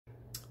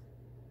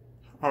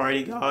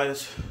Alrighty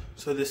guys,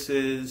 so this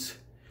is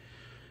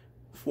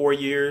 4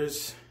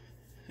 years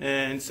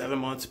and 7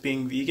 months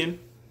being vegan.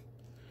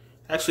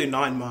 Actually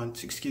 9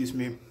 months, excuse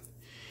me.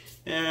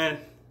 And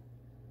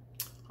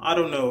I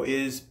don't know,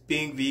 is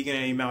being vegan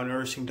a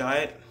malnourishing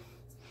diet?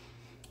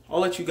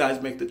 I'll let you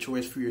guys make the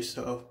choice for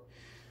yourself.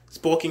 It's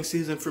bulking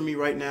season for me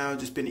right now,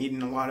 just been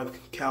eating a lot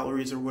of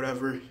calories or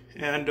whatever.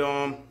 And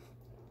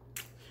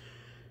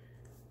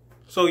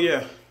so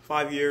yeah,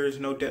 5 years,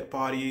 no dead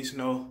bodies,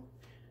 no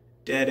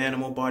dead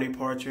animal body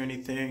parts or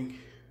anything.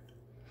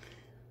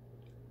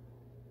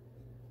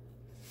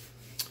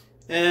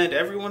 And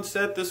everyone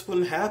said this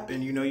wouldn't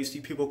happen. You know, you see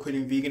people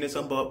quitting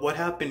veganism, but what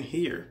happened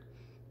here?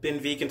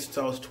 Been vegan since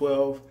I was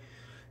 12,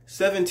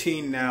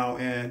 17 now,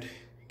 and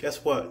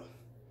guess what?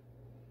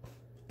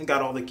 I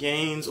got all the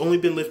gains. Only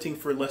been lifting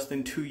for less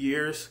than 2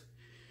 years.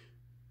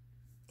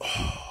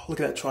 Oh, look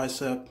at that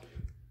tricep.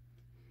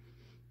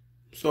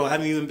 So I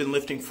haven't even been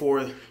lifting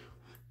for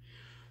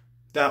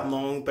that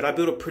long, but I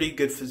built a pretty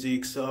good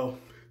physique. So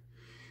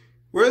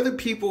where are the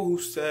people who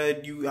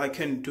said I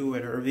couldn't do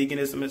it, or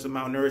veganism is a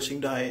malnourishing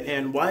diet,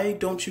 and why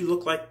don't you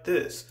look like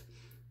this?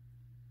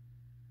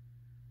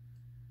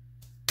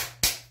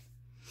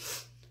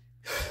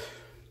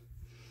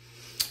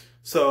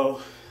 So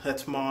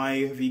that's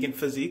my vegan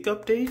physique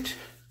update.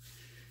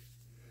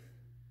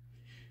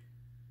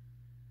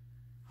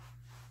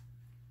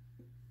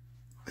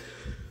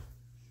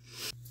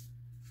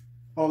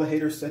 All the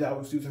haters said I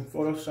was using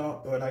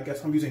Photoshop, but I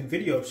guess I'm using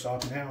Video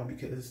Shop now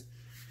because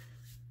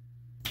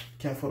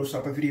can't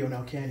Photoshop a video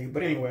now, can you?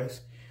 But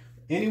anyways,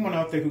 anyone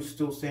out there who's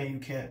still saying you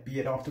can't be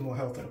at optimal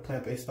health on a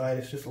plant-based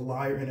diet is just a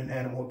liar and an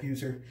animal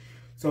abuser.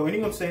 So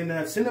anyone saying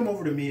that, send them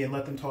over to me and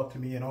let them talk to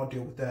me and I'll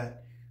deal with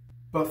that.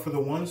 But for the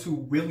ones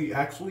who really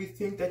actually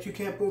think that you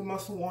can't build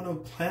muscle on a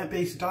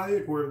plant-based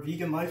diet or a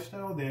vegan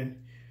lifestyle,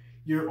 then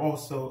you're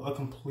also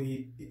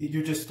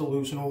you're just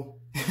delusional.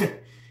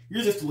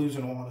 You're just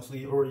delusional,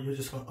 honestly, or you're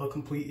just a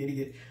complete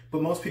idiot.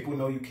 But most people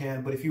know you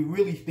can, but if you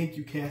really think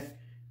you can't,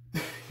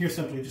 you're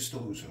simply just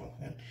delusional,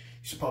 and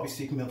you should probably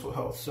seek mental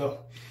health. So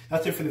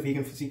that's it for the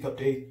vegan physique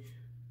update.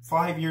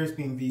 5 years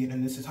being vegan,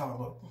 and this is how I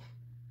look.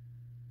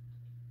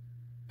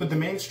 But the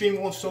mainstream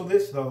won't show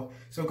this, though.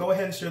 So go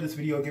ahead and share this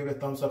video, give it a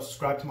thumbs up,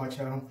 subscribe to my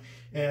channel,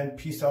 and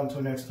peace out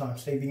until next time.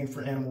 Stay vegan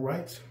for animal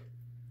rights,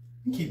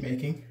 and keep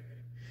making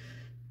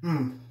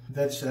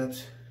veg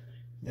steps.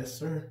 Yes,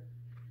 sir.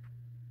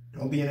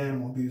 Don't be an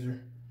animal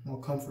abuser. I'll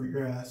come for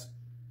your ass.